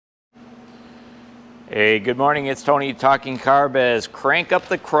Hey, good morning. It's Tony talking CarBiz. Crank up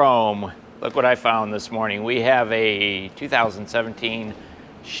the chrome. Look what I found this morning. We have a 2017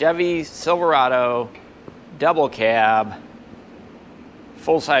 Chevy Silverado Double Cab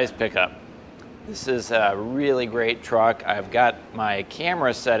full-size pickup. This is a really great truck. I've got my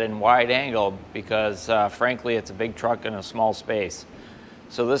camera set in wide angle because frankly it's a big truck in a small space.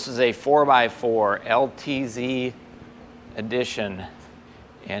 So this is a 4x4 LTZ edition,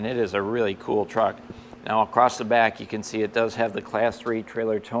 and it is a really cool truck. Now across the back you can see it does have the Class 3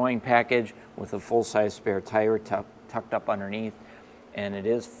 trailer towing package with a full-size spare tire tucked up underneath, and it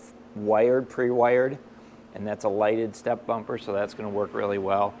is wired, pre-wired, and that's a lighted step bumper, so that's going to work really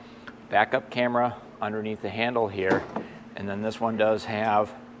well. Backup camera underneath the handle here, and then this one does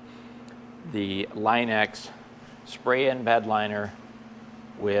have the Line-X spray-in bed liner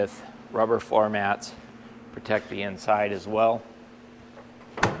with rubber floor mats, protect the inside as well.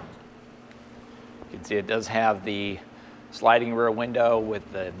 You can see it does have the sliding rear window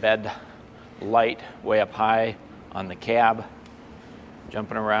with the bed light way up high on the cab.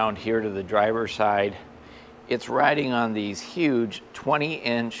 Jumping around here to the driver's side, it's riding on these huge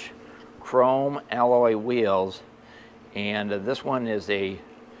 20-inch chrome alloy wheels, and this one is a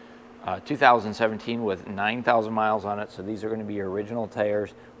 2017 with 9,000 miles on it, so these are going to be original tires,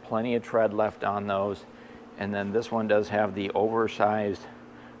 plenty of tread left on those. And then this one does have the oversized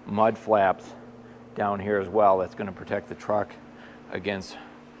mud flaps down here as well. That's going to protect the truck against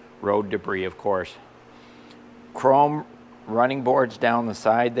road debris, of course. Chrome running boards down the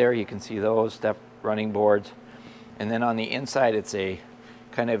side there, you can see those step running boards. And then on the inside it's a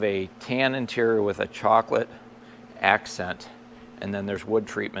kind of a tan interior with a chocolate accent, and then there's wood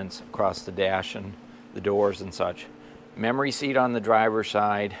treatments across the dash and the doors and such. Memory seat on the driver's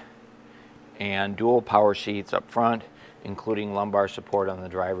side and dual power seats up front, including lumbar support on the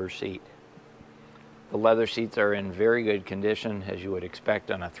driver's seat. The leather seats are in very good condition, as you would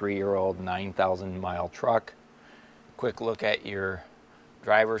expect on a 3-year-old 9,000-mile truck. Quick look at your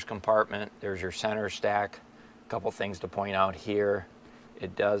driver's compartment. There's your center stack. A couple things to point out here.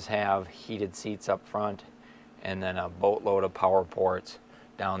 It does have heated seats up front, and then a boatload of power ports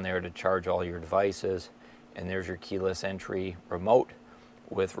down there to charge all your devices. And there's your keyless entry remote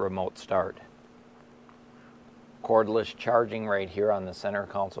with remote start. Cordless charging right here on the center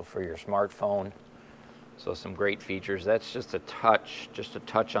console for your smartphone. So some great features. That's just a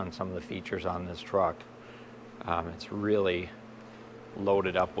touch on some of the features on this truck. It's really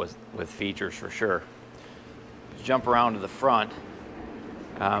loaded up with features for sure. Let's jump around to the front.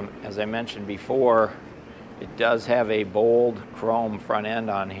 As I mentioned before, it does have a bold chrome front end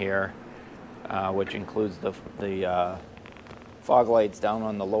on here, which includes the fog lights down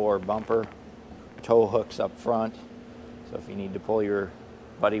on the lower bumper, tow hooks up front. So if you need to pull your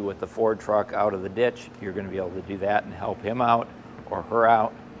buddy with the Ford truck out of the ditch, you're going to be able to do that and help him out or her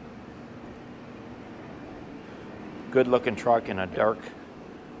out. Good looking truck in a dark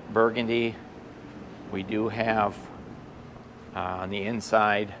burgundy. We do have on the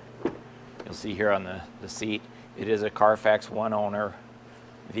inside, you'll see here on the seat, it is a Carfax one owner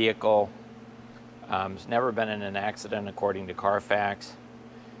vehicle. It's never been in an accident according to Carfax,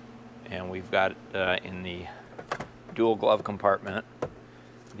 and we've got in the dual glove compartment,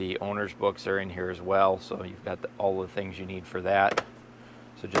 the owner's books are in here as well, so you've got all the things you need for that.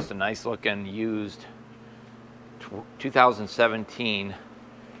 So just a nice looking used 2017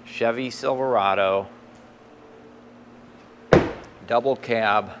 Chevy Silverado Double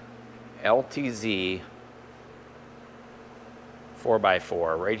Cab LTZ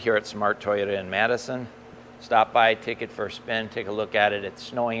 4x4 right here at Smart Toyota in Madison. Stop by, take it for a spin, take a look at it. It's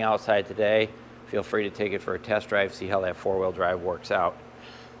snowing outside today. Feel free to take it for a test drive, see how that four-wheel drive works out.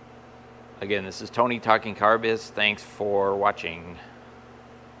 Again, this is Tony talking CarBiz. Thanks for watching.